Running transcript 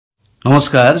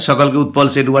নমস্কার, সকলকে উৎপল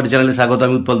এডু-ওয়ার্ল্ড চ্যানেলে স্বাগত।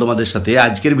 আমি উৎপল তোমাদের সাথে।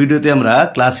 আজকের ভিডিওতে আমরা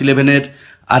ক্লাস 11-এর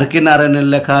আর.কে. নারায়ণের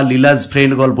লেখা লীলাজ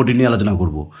ফ্রেন্ড গল্পটি নিয়ে আলোচনা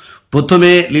করব।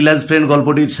 প্রথমে লীলাজ ফ্রেন্ড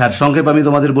গল্পটির সারসংক্ষেপ আমি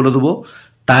তোমাদের বলে দেবো,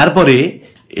 তারপরে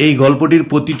এই গল্পটির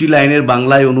প্রতিটি লাইনের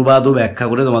বাংলায় অনুবাদ ও ব্যাখ্যা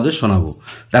করে তোমাদের শোনাবো।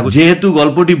 দেখো, যেহেতু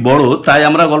গল্পটি বড় তাই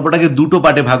আমরা গল্পটাকে দুটো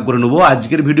পার্টে ভাগ করে নেবো।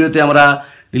 আজকের ভিডিওতে আমরা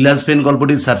লীলাজ ফ্রেন্ড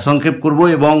গল্পটির সারসংক্ষেপ করব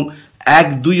এবং 1,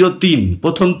 2 ও 3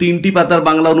 প্রথম 3টি পাতার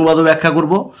বাংলা অনুবাদ ও ব্যাখ্যা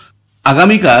করব।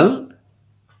 আগামীকাল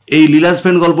এই লীলাজ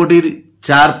ফ্রেন্ড গল্পটির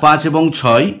 4, 5 এবং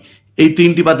 6 এই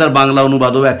 3টি পাতার বাংলা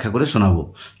অনুবাদ ও ব্যাখ্যা করে শোনাবো।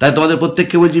 তাই তোমাদের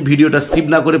প্রত্যেককে বলছি, ভিডিওটা স্কিপ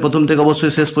না করে প্রথম থেকে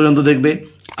অবশ্যই শেষ পর্যন্ত দেখবে।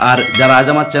 আর যারা আজ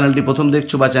আমার চ্যানেলটি প্রথম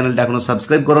দেখছো বা চ্যানেলটি এখনো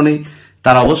সাবস্ক্রাইব করোনি,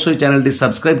 তারা অবশ্যই চ্যানেলটি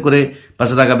সাবস্ক্রাইব করে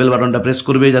পাশে থাকা বেল বাটনটা প্রেস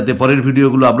করবে, যাতে পরের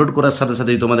ভিডিওগুলো আপলোড করার সাথে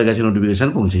সাথেই তোমাদের কাছে নোটিফিকেশন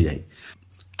পৌঁছে যায়।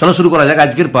 চলো শুরু করা যাক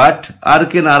আজকের পাঠ,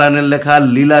 আর.কে. নারায়ণের লেখা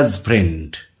লীলাজ ফ্রেন্ড।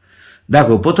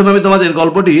 দেখো, প্রথমে আমি তোমাদের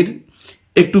গল্পটির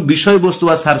একটু বিষয়বস্তু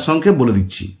বা সারসংক্ষেপ বলে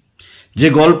দিচ্ছি। যে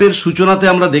গল্পের সূচনাতে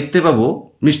আমরা দেখতে পাবো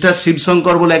মিস্টার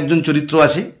শিবশঙ্কর বলে একজন চরিত্র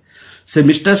আছে। সে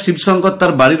মিস্টার শিবশঙ্কর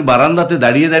তার বাড়ির বারান্দাতে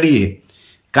দাঁড়িয়ে দাঁড়িয়ে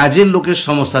কাজের লোকের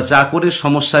সমস্যা, চাকরের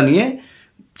সমস্যা নিয়ে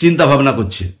চিন্তা ভাবনা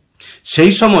করছে।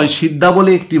 সেই সময় সিদ্ধা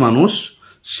বলে একটি মানুষ,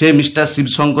 সে মিস্টার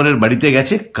শিবশঙ্করের বাড়িতে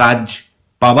গেছে কাজ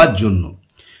পাবার জন্য।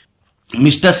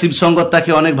 মিস্টার শিবশঙ্কর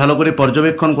তাকে অনেক ভালো করে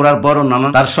পর্যবেক্ষণ করার পর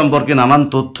তার সম্পর্কে নানান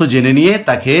তথ্য জেনে নিয়ে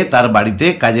তাকে তার বাড়িতে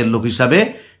কাজের লোক হিসাবে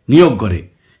নিয়োগ করে।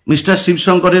 মিস্টার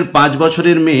শিবশঙ্করের 5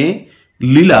 বছরের মেয়ে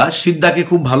লীলা সিদ্ধাকে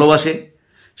খুব ভালোবাসে।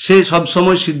 সে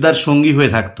সবসময় সিদ্ধার সঙ্গী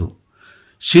হয়ে থাকত।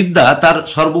 সিদ্ধা তার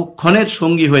সর্বক্ষণের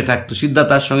সঙ্গী হয়ে থাকতো। সিদ্ধা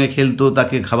তার সঙ্গে খেলতো,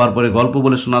 তাকে খাবার পরে গল্প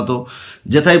বলে শোনাতো,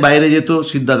 যেথায় বাইরে যেত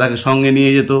সিদ্ধা তাকে সঙ্গে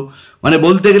নিয়ে যেত। মানে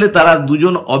বলতে গেলে তারা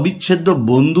দুজন অবিচ্ছেদ্য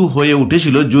বন্ধু হয়ে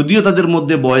উঠেছিল, যদিও তাদের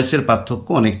মধ্যে বয়সের পার্থক্য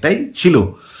অনেকটাই ছিল।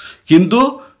 কিন্তু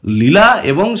লীলা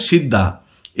এবং সিদ্ধা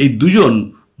এই দুজন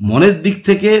মনের দিক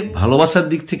থেকে, ভালোবাসার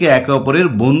দিক থেকে একে অপরের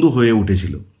বন্ধু হয়ে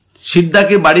উঠেছিল।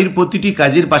 সিদ্ধাকে বাড়ির প্রতিটি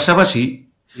কাজের পাশাপাশি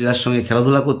লীলার সঙ্গে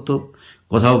খেলাধুলা করত,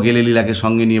 কোথাও গেলে লীলাকে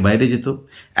সঙ্গে নিয়ে বাইরে যেত।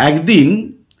 একদিন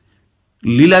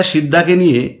লীলা সিদ্ধাকে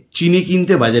নিয়ে চিনি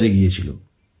কিনতে বাজারে গিয়েছিল।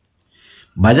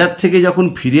 বাজার থেকে যখন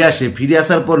ফিরে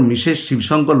আসার পর মিসেস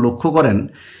শিবশঙ্কর লক্ষ্য করেন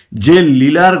যে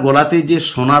লীলার গলাতে যে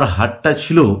সোনার হারটা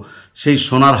ছিল সেই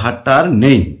সোনার হারটা আর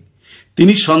নেই।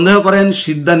 তিনি সন্দেহ করেন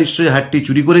সিদ্ধা নিশ্চয়ই হারটি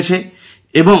চুরি করেছে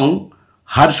এবং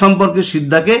হার সম্পর্কে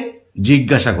সিদ্ধাকে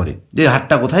জিজ্ঞাসা করে যে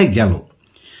হারটা কোথায় গেল।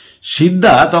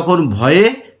 সিদ্ধা তখন ভয়ে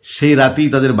সেই রাতেই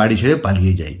তাদের বাড়ি ছেড়ে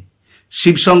পালিয়ে যায়।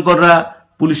 শিবশঙ্কররা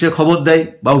পুলিশে খবর দেয়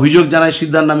বা অভিযোগ জানায়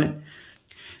সিদ্ধার নামে।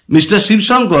 মিস্টার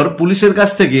শিবশঙ্কর পুলিশের কাছ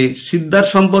থেকে সিদ্ধার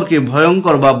সম্পর্কে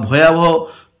ভয়ঙ্কর বা ভয়াবহ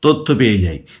তথ্য পেয়ে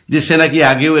যায়, যে সে নাকি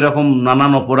আগেও এরকম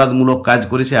নানান অপরাধমূলক কাজ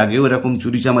করেছে, আগেও এরকম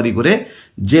চুরিচামারি করে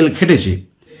জেল খেটেছে।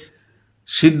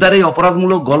 সিদ্ধার এই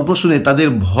অপরাধমূলক গল্প শুনে তাদের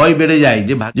ভয় বেড়ে যায়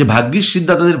যে ভাগ্যিস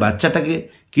সিদ্ধা তাদের বাচ্চাটাকে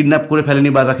কিডন্যাপ করে ফেলেনি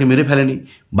বা তাকে মেরে ফেলেনি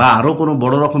বা আরো কোনো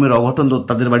বড় রকমের অঘটন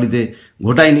তাদের বাড়িতে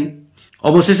ঘটায়নি।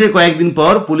 অবশেষে কয়েকদিন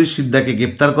পর পুলিশ সিদ্ধাকে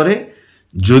গ্রেপ্তার করে,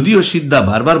 যদিও সিদ্ধা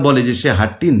বারবার বলে যে সে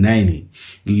হারটি নেয়নি।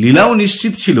 লীলাও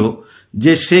নিশ্চিত ছিল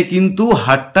যে সে কিন্তু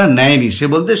হারটা নেয়নি, সে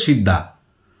বলতে সিদ্ধা।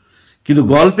 কিন্তু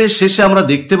গল্পের শেষে আমরা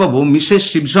দেখতে পাবো মিসেস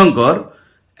শিবশঙ্কর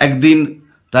একদিন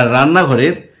তার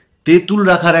রান্নাঘরের তেঁতুল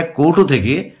রাখার এক কৌটো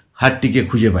থেকে হারটিকে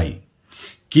খুঁজে পাই।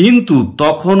 কিন্তু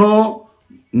তখনও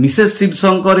মিসেস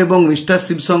শিবশঙ্কর এবং মিস্টার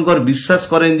শিবশঙ্কর বিশ্বাস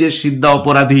করেন যে সিদ্ধা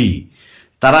অপরাধী।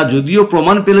 তারা যদিও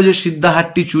প্রমাণ পেল যে সিদ্ধা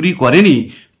হারটি চুরি করেনি,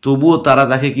 তবুও তারা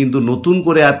তাকে কিন্তু নতুন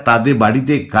করে আর তাদের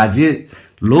বাড়িতে কাজে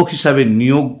লোক হিসাবে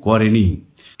নিয়োগ করেনি।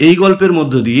 এই গল্পের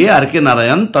মধ্য দিয়ে আর.কে.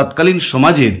 নারায়ণ তৎকালীন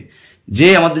সমাজের যে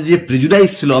আমাদের যে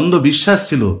প্রেজুডাইস ছিল, অন্ধবিশ্বাস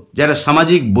ছিল, যারা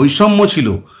সামাজিক বৈষম্য ছিল,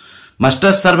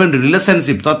 মাস্টার সার্ভেন্ট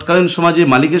রিলেশনশিপ, তৎকালীন সমাজে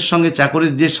মালিকের সঙ্গে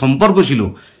চাকরের যে সম্পর্ক ছিল,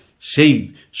 সেই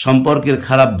সম্পর্কের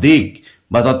খারাপ দিক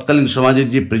বা তৎকালীন সমাজের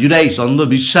যে প্রেজুডাইস,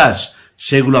 অন্ধবিশ্বাস,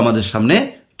 সেগুলো আমাদের সামনে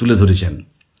তুলে ধরেছেন।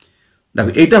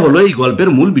 দেখো, এটা হলো এই গল্পের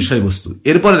মূল বিষয়বস্তু।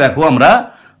 এরপরে দেখো আমরা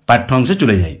পাঠ্য অংশে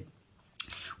চলে যাই।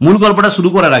 মূল গল্পটা শুরু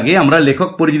করার আগে আমরা লেখক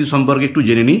পরিচিতি সম্পর্কে একটু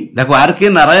জেনে নিই। দেখো, আর.কে.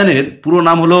 নারায়ণের পুরো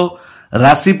নাম হলো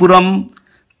রাশিপুরম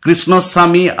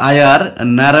কৃষ্ণস্বামী আয়ার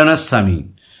নারায়ণস্বামী।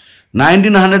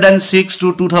 1906 to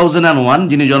 2001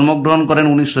 যিনি জন্মগ্রহণ করেন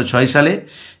 1906 সালে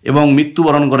এবং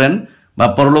মৃত্যুবরণ করেন বা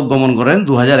পরলোক গমন করেন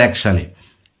 2001 সালে।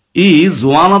 Is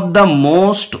one of the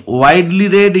most widely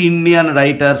red Indian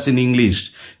writers in English.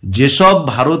 যেসব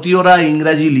ভারতীয়রা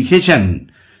ইংরাজি লিখেছেন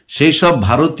সেই সব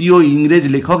ভারতীয় ইংরেজ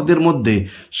লেখকদের মধ্যে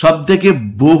সব থেকে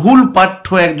বহুল পাঠ্য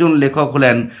একজন লেখক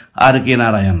হলেন R K.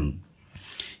 Narayan.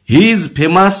 His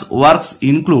famous works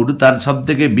include, তার সব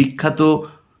থেকে বিখ্যাত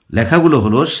লেখাগুলো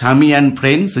হলো স্বামী অ্যান্ড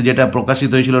ফ্রেন্ডস, যেটা প্রকাশিত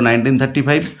হয়েছিল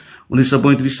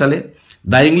 1935 সালে,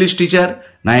 দ্য ইংলিশ টিচার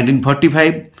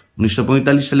 1945,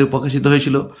 1945 সালে প্রকাশিত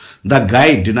হয়েছিল। দ্য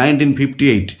গাইড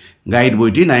 1958, গাইড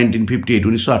বইটি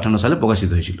 1958 সালে প্রকাশিত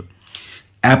হয়েছিল।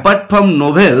 অ্যাপার্ট ফ্রম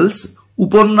নোভেলস,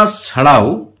 উপন্যাস ছাড়াও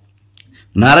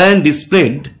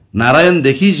নারায়ণ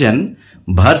দেখিয়েছেন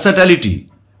ভার্সাটালিটি,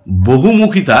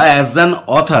 বহুমুখিতা অ্যাজ অ্যান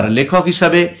অথার, লেখক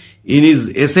হিসাবে, ইন ইজ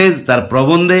এসেজ, তার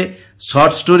প্রবন্ধে,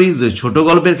 শর্ট স্টোরিজ, ছোট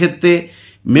গল্পের ক্ষেত্রে,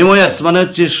 মেমোয়ার্স মানে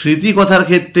হচ্ছে স্মৃতিকথার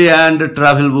ক্ষেত্রে, অ্যান্ড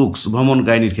ট্রাভেল বুকস, ভ্রমণ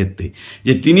কাহিনীর ক্ষেত্রে।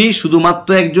 যে তিনি শুধুমাত্র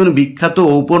একজন বিখ্যাত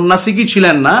ঔপন্যাসিকই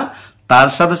ছিলেন না, তার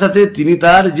সাথে সাথে তিনি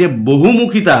তার যে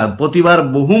বহুমুখিতা, প্রতিভার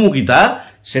বহুমুখিতা,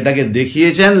 সেটাকে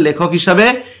দেখিয়েছেন লেখক হিসাবে,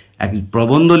 এক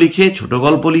প্রবন্ধ লিখে, ছোট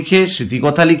গল্প লিখে,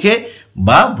 স্মৃতিকথা লিখে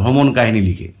বা ভ্রমণ কাহিনী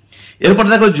লিখে। এরপর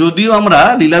দেখো, যদিও আমরা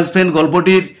লীলাজ ফ্রেন্ড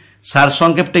গল্পটির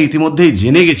সারসংক্ষেপটা ইতিমধ্যেই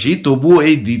জেনে গেছি, তবুও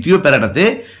এই দ্বিতীয় প্যারাটাতে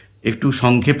একটু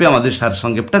সংক্ষেপে আমাদের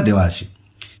সারসংক্ষেপটা দেওয়া আছে।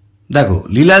 দেখো,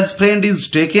 Leela's friend is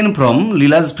taken from,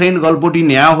 Leela's friend গল্পটি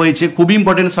নেওয়া হয়েছে, খুব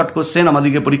ইম্পর্টেন্ট শর্ট কোশ্চেন,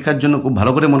 আমাদেরকে পরীক্ষার জন্য খুব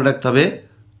ভালো করে মনে রাখতে হবে।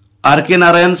 R K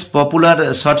নারায়ণস popular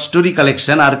short story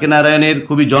collection, R K নারায়ণের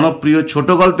খুবই জনপ্রিয় ছোট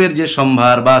গল্পের যে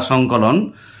সম্ভার বা সংকলন,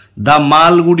 দ্য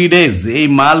মালগুডি ডেজ, এই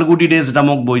মালগুডি ডেজ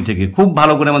নামক বই থেকে। খুব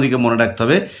ভালো করে আমাদেরকে মনে রাখতে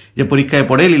হবে যে পরীক্ষায়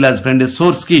পড়ে লীলাজ ফ্রেন্ডের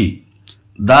সোর্স কি।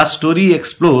 দ্য স্টোরি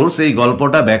এক্সপ্লোরস, এই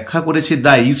গল্পটা ব্যাখ্যা করেছে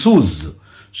দ্য ইস্যুজ,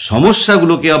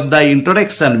 সমস্যাগুলোকে, অব দ্য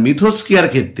ইন্টারাকশন, মিথস্ক্রিয়ার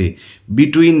ক্ষেত্রে,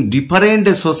 বিটুইন ডিফারেন্ট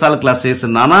সোশ্যাল ক্লাসেস,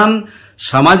 নানান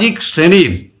সামাজিক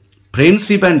শ্রেণীর,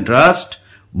 ফ্রেন্ডশিপ অ্যান্ড ট্রাস্ট,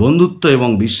 বন্ধুত্ব এবং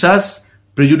বিশ্বাস,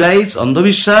 প্রেজুডাইস,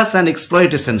 অন্ধবিশ্বাস, অ্যান্ড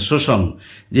এক্সপ্লয়টেশন, শোষণ,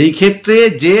 যেই ক্ষেত্রে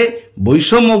যে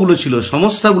বৈষম্যগুলো ছিল,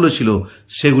 সমস্যাগুলো ছিল,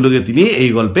 সেগুলোকে তিনি এই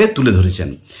গল্পে তুলে ধরেছেন।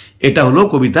 এটা হলো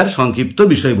কবিতার সংক্ষিপ্ত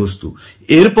বিষয়বস্তু।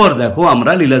 এরপর দেখো,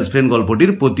 আমরা লীলাজ ফ্রেন্ড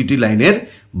গল্পটির প্রতিটি লাইনের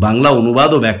বাংলা অনুবাদ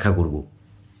ও ব্যাখ্যা করব।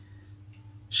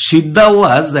 সিদ্ধা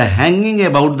ওয়াজ হ্যাঙ্গিং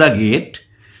অ্যাবাউট দ্য গেট,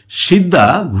 সিদ্ধা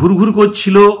ঘুরঘুর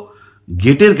করছিল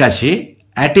গেটের কাছে,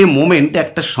 অ্যাট এ মোমেন্ট,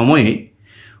 একটা সময়ে,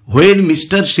 when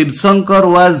Mr. Shibshankar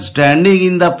was standing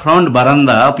in the front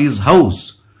veranda of his house,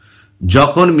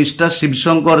 যখন মিস্টার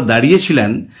শিবশঙ্কর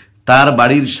দাঁড়িয়েছিলেন তার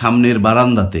বাড়ির সামনের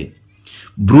বারান্দাতে,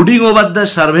 brooding over the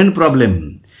servant problem,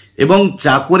 এবং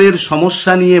চাকরের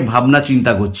সমস্যা নিয়ে ভাবনা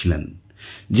চিন্তা করছিলেন।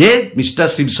 যে মিস্টার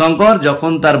শিবশঙ্কর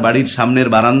যখন তার বাড়ির সামনের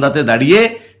বারান্দাতে দাঁড়িয়ে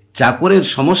চাকরের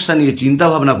সমস্যা নিয়ে চিন্তা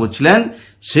ভাবনা করছিলেন,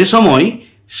 সে সময়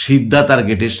সিদ্ধা তার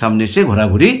গেটের সামনে এসে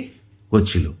ঘোরাঘুরি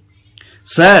করছিল।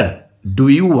 Sir, do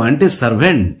you want a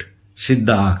servant?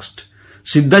 Siddha asked,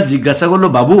 সিদ্ধা জিজ্ঞাসা করলো,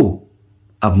 বাবু,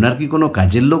 আপনার কি কোনো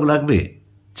কাজের লোক লাগবে,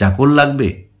 চাকর লাগবে?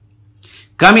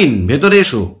 কাম ইন, ভেতরে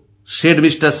এসো, সেড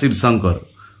মিস্টার শিবশঙ্কর,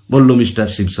 বলল mister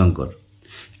Shibshankar.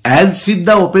 As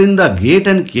Siddha open the gate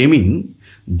and came in,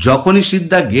 যখনই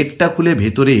সিদ্ধা গেটটা খুলে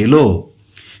ভেতরে এলো,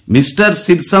 mister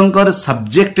Shibshankar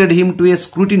subjected him to A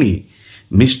scrutiny,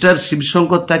 mister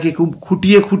Shibshankar তাকে খুব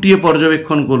খুঁটিয়ে খুঁটিয়ে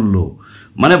পর্যবেক্ষণ করলো,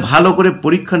 মানে ভালো করে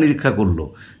পরীক্ষা নিরীক্ষা করলো।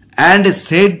 অ্যান্ড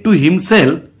সেড টু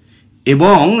হিমসেলফ,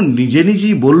 এবং নিজে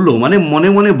নিজেই বলল, মানে মনে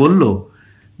মনে বলল,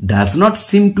 does not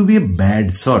seem to B a bad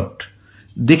shot,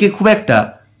 দেখে খুব একটা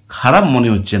খারাপ মনে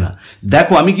হচ্ছে না।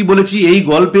 দেখো, আমি কি বলেছি, এই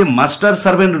গল্পে মাস্টার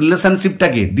সার্ভেন্ট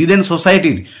রিলেশনশিপটাকে দিদেন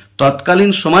সোসাইটির,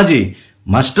 তৎকালীন সমাজে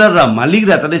মাস্টাররা,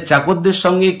 মালিকরা তাদের চাকরদের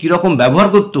সঙ্গে কিরকম ব্যবহার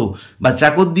করত বা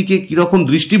চাকর দিকে কিরকম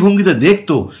দৃষ্টিভঙ্গিতে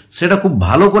দেখতো, সেটা খুব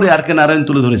ভালো করে আর.কে নারায়ণ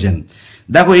তুলে ধরেছেন।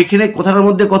 দেখো, এখানে কথাটার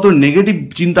মধ্যে কত নেগেটিভ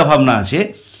চিন্তা ভাবনা আছে।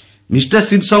 মিস্টার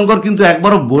শিবশঙ্কর কিন্তু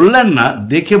একবারও বললেন না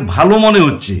দেখে ভালো মনে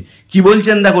হচ্ছে, কি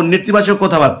বলছেন দেখো, নেতিবাচক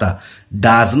কথাবার্তা,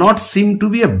 does not seem to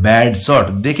B a bad shot,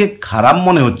 দেখে খারাপ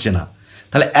মনে হচ্ছে না।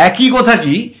 তাহলে একই কথা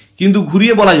কি কিন্তু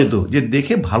ঘুরিয়ে বলা যেত যে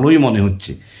দেখে ভালোই মনে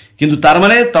হচ্ছে। কিন্তু তার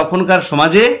মানে তখনকার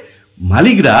সমাজে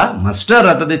মালিকরা,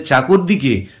 মাস্টাররা তাদের চাকর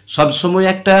দিকে সবসময়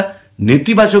একটা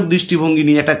নেতিবাচক দৃষ্টিভঙ্গি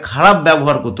নিয়ে একটা খারাপ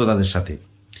ব্যবহার করতো তাদের সাথে।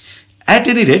 অ্যাট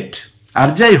এনি রেট, আর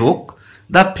যাই হোক,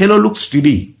 দ্য ফেলো লুক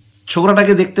স্টিডি,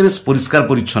 ছোকরাটাকে দেখতে বেশ পরিষ্কার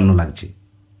পরিচ্ছন্ন লাগছে।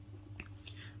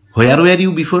 Where were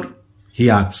you before, he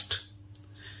asked,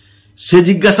 সে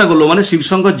জিজ্ঞাসা করলো, মানে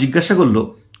শিবশঙ্কর জিজ্ঞাসা করলো,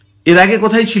 এর আগে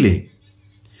কোথায় ছিলে?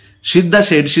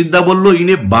 সিদ্ধা বলল, ইন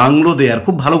এ বাংলো দেয়ার,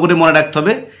 খুব ভালো করে মনে রাখতে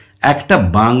হবে, একটা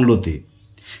বাংলোতে।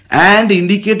 অ্যান্ড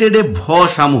ইন্ডিকেটেড এ ভ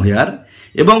সামহেয়ার,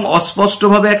 এবং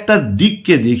অস্পষ্টভাবে একটা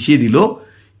দিককে দেখিয়ে দিল,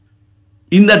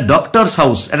 ইন দ্য ডক্টরস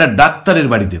হাউস, একটা ডাক্তারের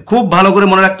বাড়িতে। খুব ভালো করে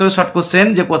মনে রাখতে হবে শর্ট কোশ্চেন,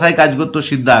 যে কোথায় কাজ করতো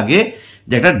সিদ্ধা আগে,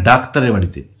 যে একটা ডাক্তারের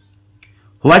বাড়িতে।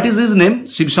 What is his name,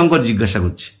 Shibshankar জিজ্ঞাসা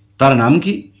করছে, তার নাম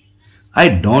কি? আই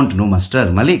ডোন্ট নো মাস্টার,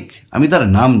 মালিক, আমি তার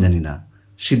নাম জানি না,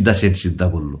 সিদ্ধা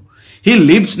বলল। He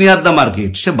lives near the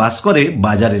market, সে বাস করে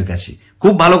বাজারের কাছে।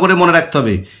 খুব ভালো করে মনে রাখতে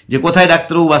হবে যে কোথায়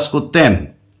ডাক্তারবাবু বাস করতেন।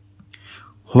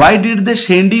 Why did they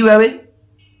send you away,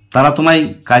 তারা তোমায়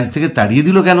কাজ থেকে তাড়িয়ে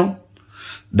দিল কেন?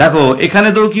 দেখো, এখানে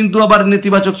তো কিন্তু আবার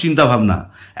নেতিবাচক চিন্তা ভাবনা।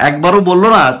 একবারও বললো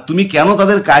না তুমি কেন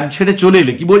তাদের কাজ ছেড়ে চলে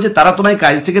এলে, কি বলছে তারা তোমায়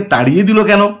কাজ থেকে তাড়িয়ে দিল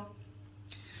কেন?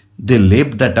 দে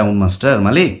লেফট দ্য টাউন মাস্টার,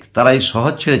 মালিক তারা এই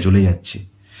শহর ছেড়ে চলে যাচ্ছে।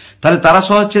 তাহলে তারা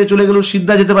শহর ছেড়ে চলে গেলেও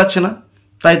সিদ্ধা যেতে পারছে না,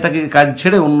 তাই তাকে কাজ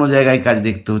ছেড়ে অন্য জায়গায় কাজ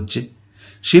দেখতে হচ্ছে।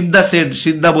 সিদ্ধা সেড,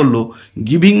 সিদ্ধা বলল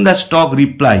গিভিং দ্য স্টক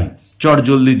রিপ্লাই,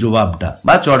 চটজলদি জবাবটা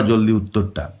বা চটজলদি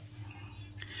উত্তরটা।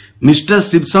 Mister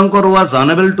Shibshankar was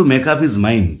unable to make up his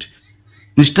mind,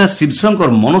 mister Shibshankar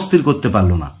মনস্থির করতে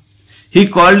পারল না। হি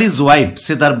কল্ড হিজ ওয়াইফ,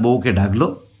 সে তার বউকে ডাকলো।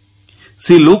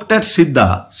 সি লুকড অ্যাট সিদ্ধা,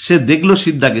 সে দেখলো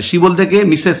সিদ্ধাকে, সি বলতে কে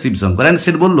মিসেস শিবশঙ্কর, অ্যান্ড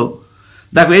সে বলল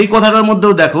দেখো এই কথাটার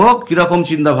মধ্যেও দেখো কিরকম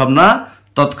চিন্তা ভাবনা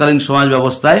তৎকালীন সমাজ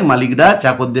ব্যবস্থায় মালিকরা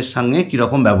চাকরদের সঙ্গে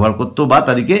কিরকম ব্যবহার করতো বা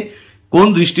তাদেরকে কোন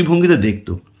দৃষ্টিভঙ্গিতে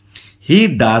দেখতো। He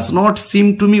does not seem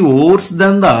to me Wars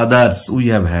than the others we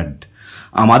have had,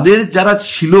 আমাদের যারা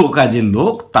ছিল কাজের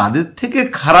লোক তাদের থেকে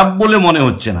খারাপ বলে মনে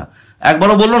হচ্ছে না।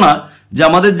 একবারও বললো না যে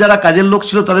আমাদের যারা কাজের লোক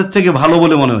ছিল তাদের থেকে ভালো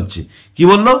বলে মনে হচ্ছে, কি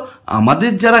বললো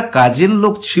আমাদের যারা কাজের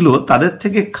লোক ছিল তাদের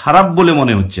থেকে খারাপ বলে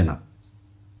মনে হচ্ছে না।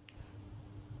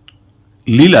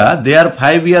 লীলা, দেয়ার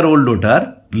 5-year-old ডটার,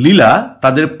 লীলা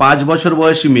তাদের 5 বছর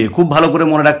বয়সী মেয়ে, খুব ভালো করে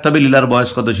মনে রাখতে হবে লীলার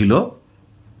বয়স কত ছিল।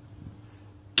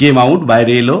 কেম আউট,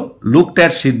 বাইরে এলো, লুকড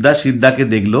অ্যাট সিদ্ধা, সিদ্ধাকে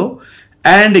দেখলো,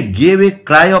 and gave a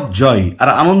Cry of joy, আর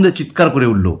আনন্দে চিৎকার করে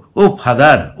উঠল, ও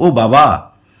ফাদার, ও বাবা।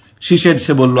 সি সেড,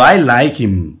 সে বলল আই লাইক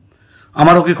হিম,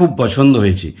 আমার ওকে খুব পছন্দ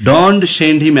হয়েছে। ডোন্ট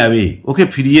সেন্ড হিম অ্যাওয়ে, ওকে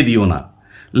ফিরিয়ে দিও না।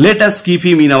 Let us keep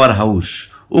him in our house,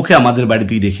 ওকে আমাদের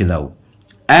বাড়িতেই রেখে দাও।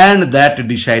 অ্যান্ড দ্যাট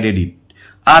ডিসাইডেড ইট,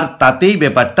 আর তাতেই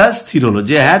ব্যাপারটা স্থির হলো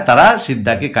যে হ্যাঁ তারা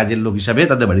সিদ্ধাকে কাজের লোক হিসাবে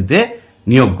তাদের বাড়িতে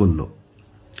নিয়োগ করলো।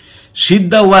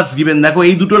 সিদ্ধা ওয়াজ গিভেন, দেখো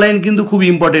এই দুটো লাইন কিন্তু খুব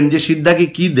ইম্পর্টেন্ট, যে সিদ্ধাকে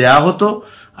কি দেয়া হতো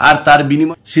আর তার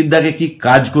বিনিময়ে সিদ্ধাকে কি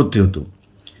কাজ করতে হতো।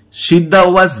 সিদ্ধা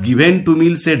was given 2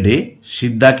 meals a day,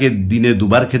 সিদ্ধাকে দিনে 2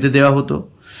 বার খেতে দেওয়া হতো।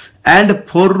 অ্যান্ড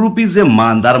 4 rupees a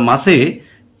month, আর মাসে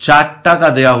 4 টাকা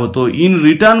দেওয়া হতো। ইন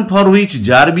রিটার্ন ফর হুইচ,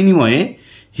 যার বিনিময়ে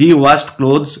হি ওয়াশড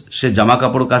ক্লোথস, সে জামা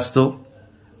কাপড় কাচত।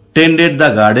 টেন্ডেড দ্য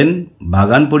গার্ডেন,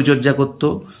 বাগান পরিচর্যা করত।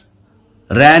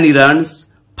 Ran errands,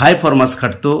 5 ফরমাস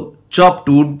খাটত। চপড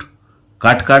উড,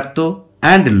 কাঠ কাটত।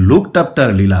 অ্যান্ড লুকড আফটার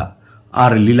লীলা,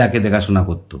 আর লীলাকে দেখাশোনা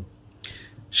করত।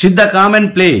 সিদ্ধা কাম অ্যান্ড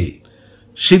প্লে,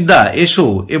 সিদ্ধা এসো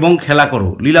এবং খেলা করো।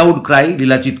 লীলা উড ক্রাই,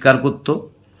 লীলা চিৎকার করত।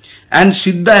 And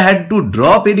Siddha had to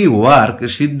drop any work,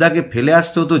 সিদ্ধাকে ফেলে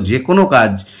আসতে হতো যে কোনো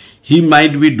কাজ হি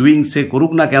মাইট বি ডুইং, সে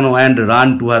করুক না কেন। অ্যান্ড রান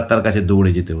টু হার, তার কাছে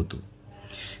দৌড়ে যেতে হতো।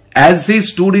 As he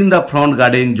stood in the front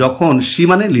garden, যখন সি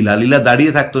মানে লীলা, লীলা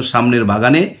দাঁড়িয়ে থাকতো সামনের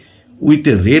বাগানে, with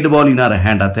a red ball in R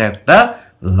hand, হাতে একটা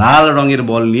লাল রঙের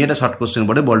বল নিয়ে, এটা শর্ট কোশ্চেন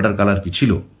পড়ে বলটার কালার কি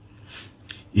ছিল।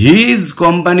 His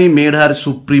company made her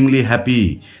supremely happy,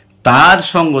 তার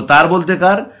সঙ্গ, তার বলতে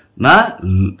কার না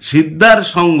সিদ্ধার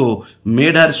সঙ্গ,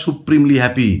 মেড হার সুপ্রিমলি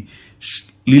হ্যাপি,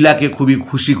 লীলাকে খুবই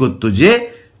খুশি করত, যে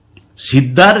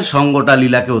সিদ্ধার সঙ্গটা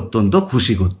লীলাকে অত্যন্ত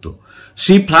খুশি করত।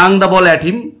 C flung the ball at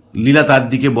him, লীলা তার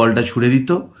দিকে বলটা ছুড়ে দিত।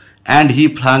 And he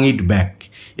flung it back,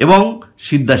 এবং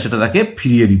সিদ্ধা সেটা তাকে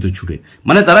ফিরিয়ে দিত ছুড়ে,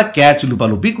 মানে তারা ক্যাচ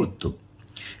লুপালুপি করত।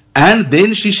 অ্যান্ড দেন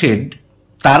শি সেড,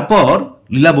 তারপর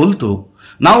লীলা বলতো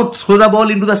নাও throw the ball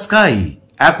into the sky,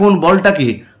 এখন বলটাকে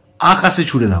আকাশে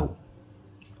ছুড়ে দাও।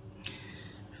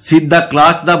 সিদ্ধা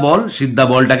ক্লাস দ্য বল, সিদ্ধা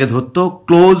বলটাকে ধরতো।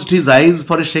 Closed his eyes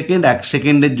for a second, 1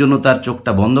 সেকেন্ডের জন্য তার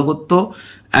চোখটা বন্ধ করতো।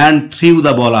 And threw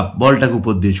the ball up, বলটাকে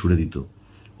উপর দিয়ে ছুড়ে দিত।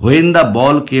 When the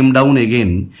ball came down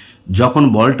again, যখন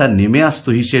বলটা নেমে আসতো,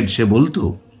 হি সেড, সে বলতো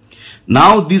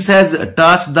নাও this has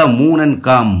touch the moon and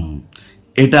কাম,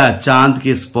 এটা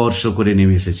চাঁদকে স্পর্শ করে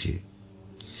নেমে এসেছে।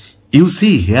 You C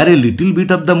hair a little bit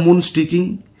of the moon sticking,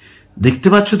 দেখতে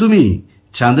পাচ্ছ তুমি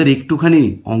চাঁদের একটুখানি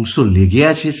অংশ লেগে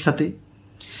আছে এর সাথে।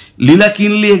 লীলা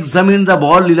কিনলি এক্সামিন দ্য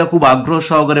বল, লীলা খুব আগ্রহ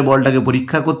সহকারে বলটাকে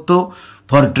পরীক্ষা করত।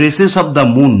 For traces of the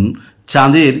moon,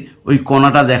 চাঁদের ওই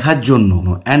কণাটা দেখার জন্য।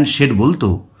 অ্যান্ড শেড বলতো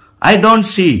আই ডোন্ট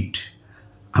সি ইট,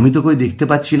 আমি তো কই দেখতে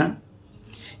পাচ্ছি না।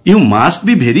 You must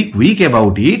be very quick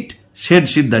about it, shade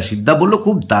সিদ্ধা, সিদ্ধা বললো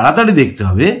খুব তাড়াতাড়ি দেখতে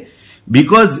হবে।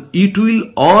 Because it will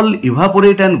all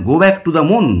evaporate and go back to the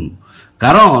moon,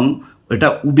 কারণ এটা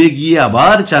উবে গিয়ে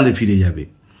আবার চাঁদে ফিরে যাবে।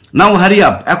 নাও হারি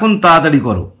আপ, এখন তাড়াতাড়ি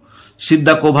করো।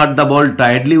 সিদ্ধা কোভার্ড the ball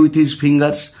টাইডলি with his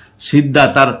fingers, সিদ্ধা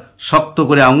তার শক্ত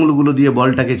করে আঙুলগুলো দিয়ে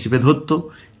বলটাকে চেপে ধরত।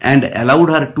 And allowed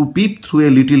her to পিপ through a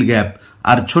little gap,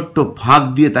 আর ছোট্ট ফাঁক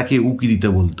দিয়ে তাকে উকি দিতে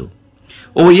বলতো।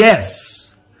 ও ইয়েস,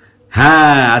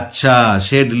 হ্যাঁ আচ্ছা,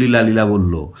 শেড লীলা, লীলা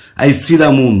বলল আই সি দ্য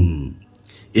মুন,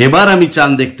 এবার আমি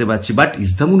চাঁদ দেখতে পাচ্ছি। But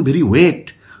is the moon very wait,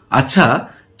 আচ্ছা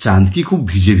চাঁদ কি খুব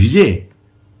ভিজে ভিজে?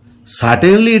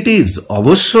 সার্টেনলি ইট ইজ,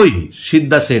 অবশ্যই,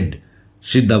 সিদ্ধা সেড,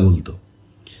 সিদ্ধা বলতো।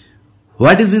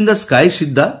 What is in the sky,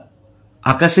 সিদ্ধা,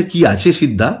 আকাশে কি আছে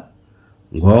সিদ্ধা?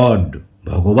 গড,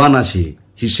 ভগবান আছে।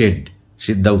 হি সেড,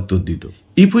 সিদ্ধা উত্তর দিত।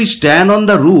 If we stand on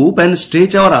the roof and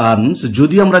stretch hour arms,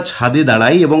 যদি আমরা ছাদে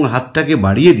দাঁড়াই এবং হাতটাকে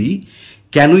বাড়িয়ে দিই,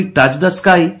 can we touch the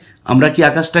sky, আমরা কি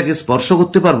আকাশটাকে স্পর্শ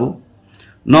করতে পারবো?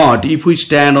 Not if we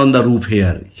stand on the roof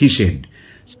hair, he said.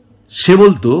 সে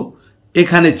বলতো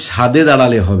এখানে ছাদে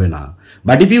দাঁড়ালে হবে না,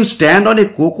 but if you stand on a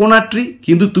coconut tree,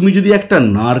 কিন্তু তুমি যদি একটা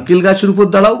নারকেল গাছের উপর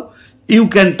দাঁড়াও, you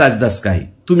can touch the sky,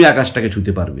 তুমি আকাশটাকে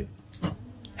ছুঁতে পারবে।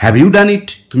 হ্যাভ ইউ ডান ইট,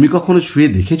 তুমি কখনো ছুঁয়ে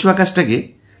দেখেছো আকাশটাকে?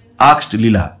 আস্কড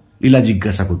লীলা, লীলা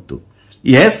জিজ্ঞাসা করত।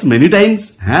 ইয়েস মেনি টাইমস,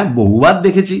 হ্যাঁ বহুবার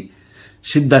দেখেছি,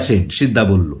 সিদ্ধা সেড, সিদ্ধা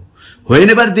বলল। When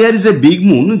ever there is a big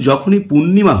moon, যখনই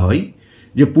পূর্ণিমা হয়,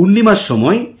 যে পূর্ণিমার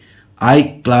সময়, I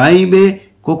climb A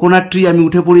coconut tree, আমি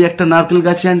উঠে পড়ি একটা নারকেল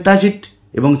গাছে, অ্যান্ড টাচ ইট,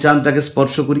 এবং চাঁদটাকে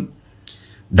স্পর্শ করি।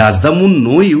 Does the moon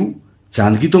no you,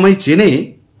 চাঁদ কি তোমায় চেনে?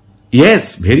 ইয়েস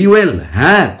ভেরি ওয়েল,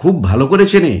 হ্যাঁ খুব ভালো করে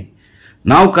চেনে।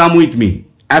 নাও কাম উইথ মি,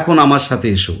 এখন আমার সাথে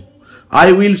এসো। I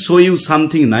will show you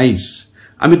something nice,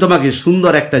 আমি তোমাকে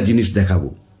সুন্দর একটা জিনিস দেখাবো।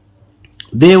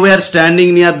 They were standing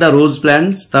near the rose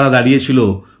plants, তারা দাঁড়িয়েছিল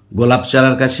গোলাপ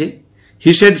চারার কাছে।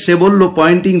 হি সেড, সে বলল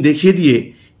পয়েন্টিং দেখিয়ে দিয়ে,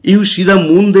 you C the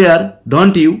moon there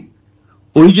don't you,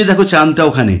 ওই যে দেখো চাঁদটা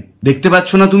ওখানে, দেখতে পাচ্ছ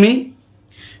না তুমি?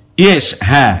 ইয়েস,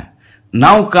 হ্যাঁ।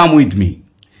 নাও কাম উইথ মি,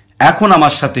 এখন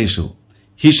আমার সাথে এসো।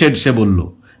 হি সেড, সে বলল,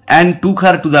 and took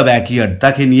her to the backyard,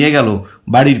 তাকে নিয়ে গেল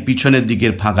বাড়ির পিছনের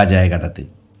দিকের ফাঁকা জায়গাটাতে।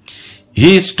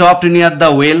 He stopped near the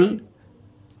well,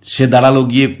 সে দাঁড়ালো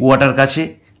গিয়ে কুয়াটার কাছে,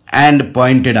 অ্যান্ড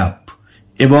পয়েন্টেড আপ,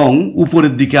 এবং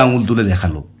উপরের দিকে আঙুল তুলে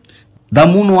দেখালো। The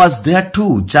moon was there to,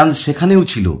 চাঁদ সেখানেও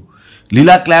ছিল।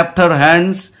 লীলা ক্ল্যাপড হার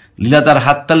হ্যান্ডস, লীলা তার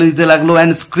হাততালি দিতে লাগলো,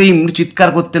 অ্যান্ড স্ক্রিমড, চিৎকার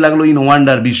করতে লাগলো, ইন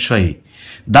ওয়ান্ডার, বিস্ময়ে।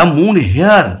 দ্য মুন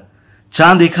হেয়ার,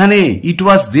 চাঁদ এখানে। ইট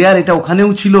ওয়াজ দেয়ার, এটা ওখানেও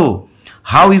ছিল।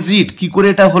 হাউ ইজ ইট, কি করে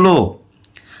এটা হলো?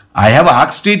 I have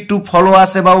asked it to follow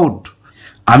us about,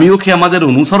 আমি ওকে আমাদের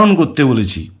অনুসরণ করতে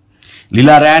বলেছি।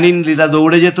 লীলা র্যান ইন, লীলা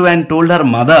দৌড়ে যেত, অ্যান্ড টোল্ড হার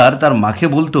মাদার, তার মাকে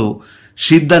বলতো,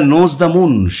 সিদ্ধা নোজ দ্য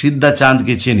মুন, সিদ্ধা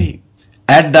চাঁদকে চেনে।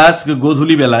 অ্যাট ডাস্ক,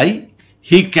 গোধূলি বেলায়,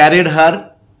 হি ক্যারেড হার,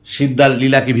 সিদ্ধা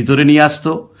লীলাকে ভিতরে নিয়ে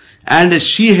আসতো, and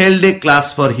she held A class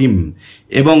for him,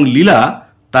 এবং লীলা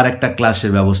তার একটা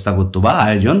ক্লাসের ব্যবস্থা করতো বা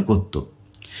আয়োজন করত।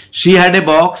 শি হ্যাড এ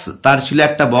বক্স, তার ছিল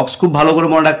একটা বক্স, খুব ভালো করে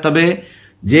মনে রাখতে হবে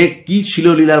যে কি ছিল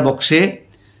লীলার বক্সে।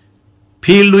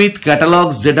 ফিল্ড উইথ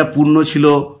ক্যাটালগস, যেটা পূর্ণ ছিল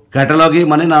ক্যাটালগে,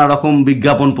 মানে নানা রকম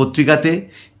বিজ্ঞাপন পত্রিকাতে।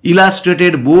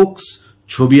 ইলাস্ট্রেটেড বুকস,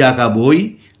 ছবি আঁকা বই।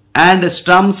 অ্যান্ড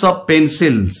স্টাম্পস অফ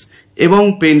পেন্সিলস, এবং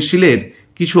পেন্সিলের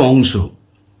কিছু অংশ।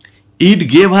 ইট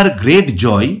গেভ হার গ্রেট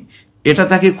জয়, এটা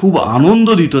তাকে খুব আনন্দ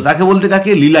দিত, তাকে বলতে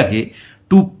কাকে? লীলাকে।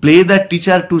 To play the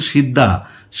teacher two সিদ্ধা,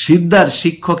 সিদ্ধার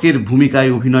শিক্ষকের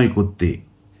ভূমিকায় অভিনয় করতে,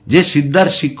 যে সিদ্ধার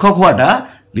শিক্ষক হওয়াটা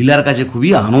লীলার কাছে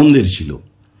খুবই আনন্দের ছিল।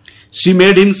 She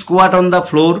made him squat on the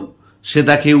floor, সে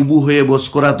তাকে উবু হয়ে বস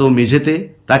করাতো মেঝেতে,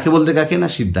 তাকে বলতে কাকে? না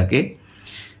সিদ্ধাকে।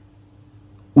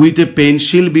 With a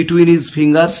pencil between his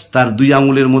fingers, তার দুই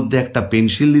আঙুলের মধ্যে একটা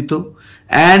পেন্সিল দিত।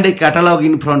 And a catalogue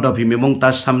in front of him, এবং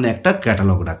তার সামনে একটা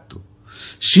ক্যাটালগ রাখত।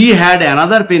 শি হ্যাড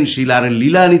অ্যানাদার পেন্সিল, আর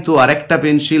লীলা নিত আরেকটা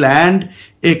পেন্সিল। অ্যান্ড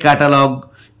এ ক্যাটালগ,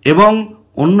 এবং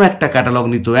অন্য একটা ক্যাটালগ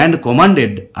নিত। অ্যান্ড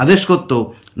কমান্ডেড, আদেশ করত,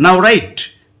 নাও রাইট,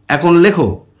 এখন লেখো।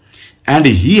 And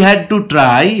he had to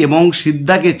try, এবং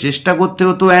সিদ্ধাকে চেষ্টা করতে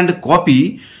হতো। অ্যান্ড কপি,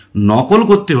 নকল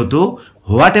করতে হতো।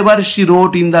 What ever she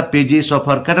রোট in the pages of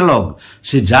her catalogue,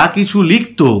 সে যা কিছু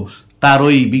লিখত তার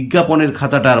ওই বিজ্ঞাপনের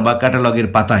খাতাটার বা ক্যাটালগের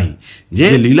পাতায়, যে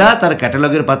লীলা তার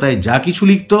ক্যাটালগের পাতায় যা কিছু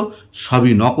লিখত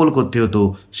সবই নকল করতে হতো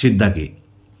সিদ্ধাকে।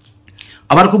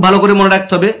 আবার খুব ভালো করে মনে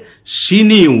রাখতে হবে, শি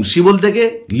নিউ, শি বলতে কে?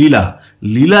 লীলা।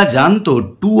 লীলা জানতো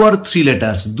 2 or 3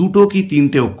 লেটার্স, 2 কি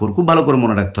 3টে অক্ষর, খুব ভালো করে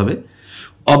মনে রাখতে হবে,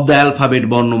 অব দ্য অ্যালফাবেট,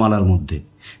 বর্ণমালার মধ্যে।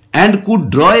 And could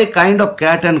draw a kind of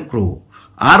cat and ক্রো,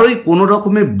 আর ওই কোনো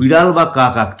রকমের বিড়াল বা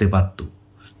কাক আঁকতে পারত।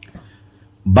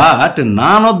 But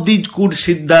none of these could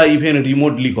Siddha even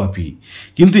remotely copy,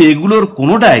 কিন্তু এগুলোর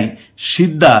কোনোটাই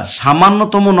সিদ্ধা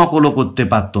সামান্যতম নকলও করতে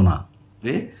পারত না।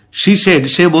 শি সেড,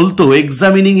 সে বলতো,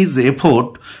 এক্সামিনিং হিজ এফোর্ট,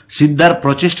 সিদ্ধার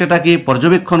প্রচেষ্টাটাকে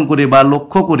পর্যবেক্ষণ করে বা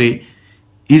লক্ষ্য করে,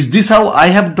 is this how I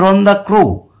have ড্রন the ক্রো,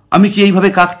 আমি কি এইভাবে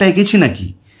কাকটা এঁকেছি নাকি?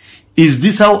 Is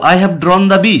this how I have ড্রন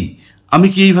the B, আমি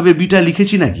কি এইভাবে বিটা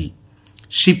লিখেছি নাকি?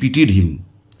 শি পিটিড হিম,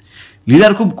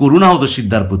 লীলার খুব করুণা হতো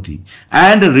সিদ্ধার প্রতি।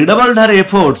 অ্যান্ড রিডাবলড হার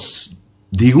এফোর্টস,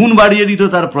 দ্বিগুণ বাড়িয়ে দিত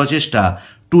তার প্রচেষ্টা,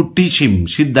 টু টিচ হিম,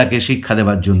 সিদ্ধাকে শিক্ষা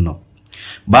দেবার জন্য।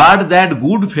 বাট দ্যাট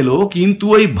গুড ফেলো, কিন্তু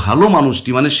ওই ভালো মানুষটি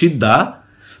মানে সিদ্ধা,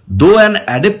 দো an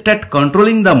adept at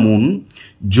controlling the moon,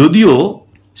 যদিও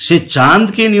সে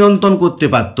চাঁদকে নিয়ন্ত্রণ করতে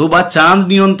পারত বা চাঁদ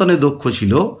নিয়ন্ত্রণে দক্ষ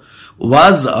ছিল,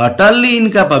 ওয়াজ আটারলি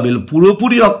ইনক্যাপাবল,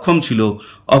 পুরোপুরি অক্ষম ছিল,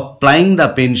 of playing the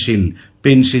pencil,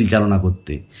 pencil চালনা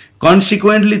করতে।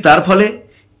 কনসিকুয়েন্টলি, তার ফলে,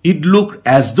 ইট look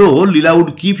as though Leela would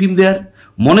keep him দেয়ার,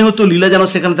 মনে হতো লীলা যেন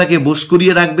সেখানে তাকে বস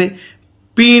করিয়ে রাখবে।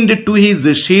 পিন্ড টু হিজ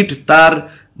সিট, তার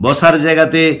বসার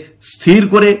জায়গাতে স্থির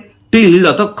করে। টিল,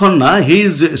 যতক্ষণ না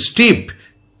হিজ স্টিপ,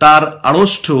 তার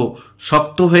আড়ষ্ঠ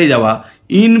শক্ত হয়ে যাওয়া।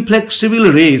 ইনফ্লেক্সিবল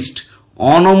রেস্ট,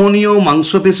 অনমনীয়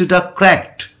মাংসপেশিটা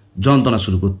ক্র্যাকড, যন্ত্রণা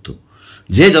শুরু করত।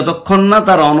 যে যতক্ষণ না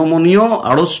তার অনমনীয়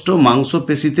আড়ষ্ট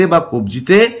মাংসপেশিতে বা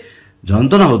কবজিতে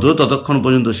যন্ত্রণা হতো ততক্ষণ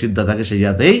পর্যন্ত সিদ্ধা তাকে সেই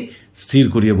জায়গাতেই স্থির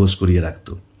করিয়ে বস করিয়ে রাখত।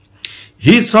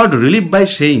 হি সট রিলিফ বাই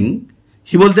সেইং,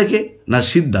 হি বলতে কে না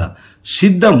সিদ্ধা,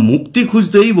 সিদ্ধা মুক্তি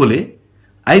খুঁজতো এই বলে,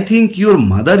 I think your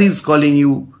mother is calling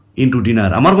you into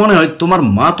dinner, আমার মনে হয় তোমার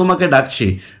মা তোমাকে ডাকছে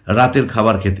রাতের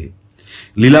খাবার খেতে।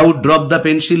 লীলা উড ড্রপ দ্য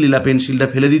পেন্সিল, লীলা পেন্সিলটা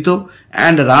ফেলে দিত।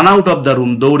 And run out of the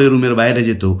room, দৌড়ে রুমের বাইরে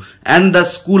যেত। And the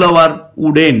school hour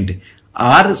would and,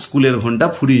 আর স্কুলের ঘন্টা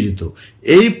ফুরিয়ে যেত।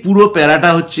 এই পুরো প্যারাটা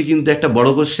হচ্ছে কিন্তু একটা বড়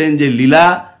কোশ্চেন, যে লীলা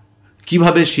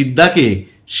কিভাবে সিদ্ধাকে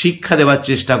শিক্ষা দেওয়ার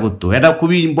চেষ্টা করতো। এটা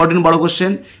খুবই ইম্পর্টেন্ট বড়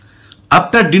কোশ্চেন।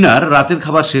 আফটার ডিনার, রাতের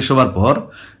খাবার শেষ হওয়ার পর,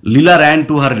 লীলা র্যান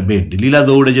টু হার বেড, লীলা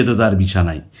দৌড়ে যেত তার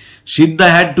বিছানায়। সিদ্ধা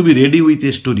had to B ready with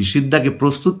a story, সিদ্ধাকে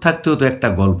প্রস্তুত থাকতে হতো একটা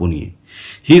গল্প নিয়ে।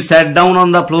 হি স্যাট ডাউন অন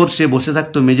দ্য ফ্লোর, সে বসে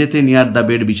থাকতো মেঝেতে নিয়ার দ্য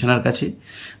বেড, বিছানার কাছে।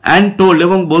 অ্যান্ড টোল্ড,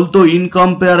 এবং বলতো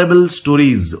ইনকম্পেয়ারেবল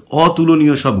স্টোরিজ,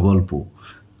 অতুলনীয় সব গল্প।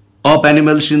 Of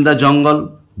animals in the jungle,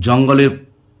 জঙ্গলের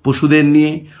পশুদের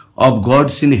নিয়ে। অফ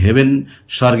গডস ইন হেভেন,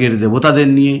 স্বর্গের দেবতাদের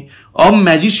নিয়ে। অফ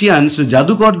ম্যাজিশিয়ানস,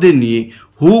 জাদুকরদের নিয়ে।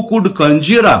 হু কুড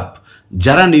কনজিয়ার আপ,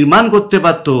 যারা নির্মাণ করতে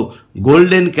পারত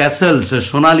গোল্ডেন ক্যাসেলস,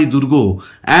 সোনালী দুর্গ।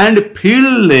 অ্যান্ড ফিল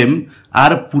দেম,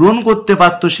 আর পূরণ করতে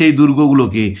পারত সেই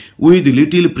দুর্গগুলোকে with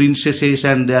little princesses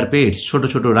and there pets, ছোট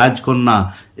ছোট রাজকন্যা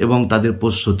এবং তাদের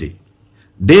পোষ্যতে।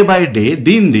 ডে বাই ডে,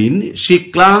 দিন দিন, she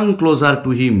Klang closer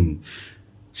to him,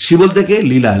 সে বলতে কে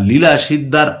লীলা, লীলা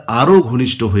সিদ্ধার আরো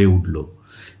ঘনিষ্ঠ হয়ে উঠল।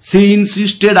 সি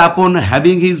ইনসিস্টেড আপন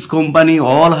having his company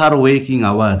all her waking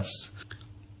hours,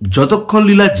 যতক্ষণ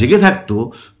লীলা জেগে থাকতো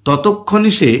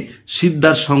ততক্ষণই সে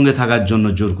সিদ্ধার সঙ্গে থাকার জন্য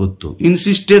জোর করত।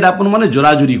 ইনসিস্টেড আপন মানে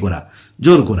জোরাজুরি করা,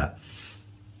 জোর করা।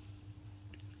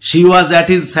 She was at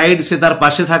his side, সে তার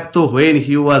পাশে থাকতো। When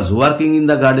he was working in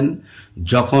the garden,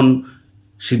 যখন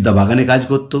সিদ্ধা বাগানে কাজ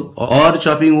করত। অর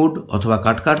চপিং উড, অথবা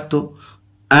কাঠ কাটতো।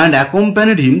 অ্যান্ড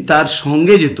অ্যাকম্প্যানিড হিম, তার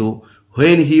সঙ্গে যেত।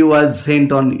 When he was sent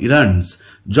on ইরান্ডস,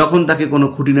 যখন তাকে কোনো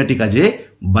খুঁটিনাটি কাজে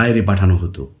বাইরে পাঠানো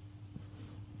হতো।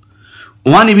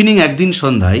 ওয়ান ইভিনিং, একদিন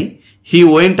সন্ধ্যায়, he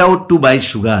went out to by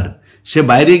sugar, সে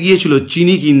বাইরে গিয়েছিল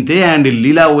চিনি কিনতে। And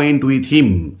Leela went with him,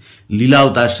 লীলাও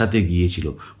তার সাথে গিয়েছিল।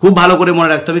 খুব ভালো করে মনে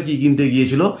রাখতে হবে কি কিনতে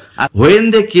গিয়েছিল। হোয়েন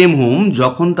দে কেম হোম,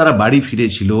 যখন তারা বাড়ি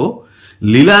ফিরেছিল,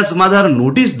 লীলাস মাদার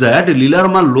নোটিস দ্যাট, লীলার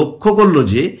মা লক্ষ্য করলো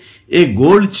যে এ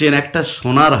গোল্ড চেন, একটা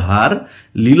সোনার হার,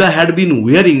 লীলা হ্যাড বিন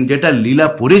ওয়ারিং, যেটা লীলা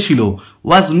পরেছিল,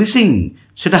 ওয়াজ মিসিং,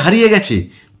 সেটা হারিয়ে গেছে,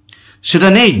 সেটা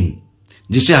নেই,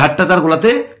 যে সে হারটা তার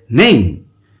গলাতে নেই।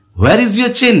 হোয়ার ইজ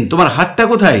ইউর চেন, তোমার হারটা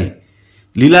কোথায়?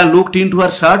 লীলা লুকড ইনটু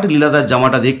হার শার্ট, লীলা তার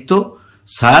জামাটা দেখতো,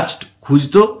 সার্চড,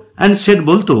 খুঁজতো। অ্যান্ড সেড,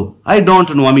 বলতো, আই ডোন্ট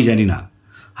নো, আমি জানি না।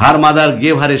 হার মাদার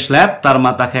গেভ হার এ স্ল্যাপ, তার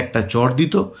মা তাকে একটা চড়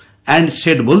দিত। অ্যান্ড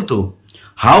সেড, বলতো,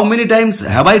 how many Times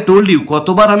have I told you,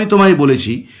 কতবার আমি তোমায়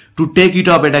বলেছি, টু টেক ইট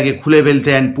অফ, এটাকে খুলে ফেলতে।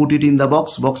 And put it in the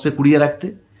box, বক্সে কুড়িয়ে রাখতে।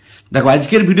 দেখো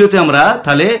আজকের ভিডিওতে আমরা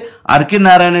তাহলে আর কে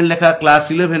নারায়ণের লেখা ক্লাস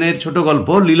 11-এর ছোট গল্প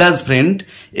লীলাজ ফ্রেন্ড,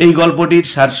 এই গল্পটির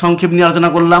সারসংক্ষেপ নিয়ে আলোচনা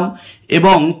করলাম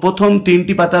এবং প্রথম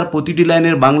 3টি পাতার প্রতিটি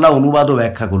লাইনের বাংলা অনুবাদও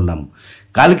ব্যাখ্যা করলাম।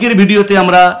 কালকের ভিডিওতে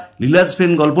আমরা লীলাজ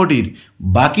ফ্রেন্ড গল্পটির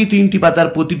বাকি 3টি পাতার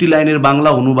প্রতিটি লাইনের বাংলা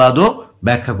অনুবাদও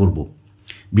ব্যাখ্যা করব।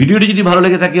 ভিডিওটি যদি ভালো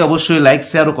লেগে থাকে অবশ্যই লাইক,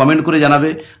 শেয়ার ও কমেন্ট করে জানাবে।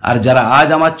 আর যারা আজ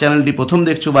আমার চ্যানেলটি প্রথম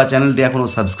দেখছো বা চ্যানেলটি এখনো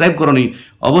সাবস্ক্রাইব করোনি,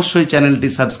 অবশ্যই চ্যানেলটি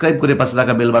সাবস্ক্রাইব করে পাশে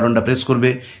থাকা বেল বাটনটা প্রেস করবে,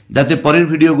 যাতে পরের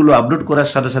ভিডিওগুলো আপলোড করার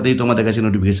সাথে সাথেই তোমাদের কাছে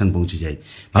নোটিফিকেশন পৌঁছে যায়।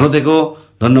 ভালো থেকো,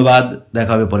 ধন্যবাদ,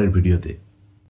 দেখা হবে পরের ভিডিওতে।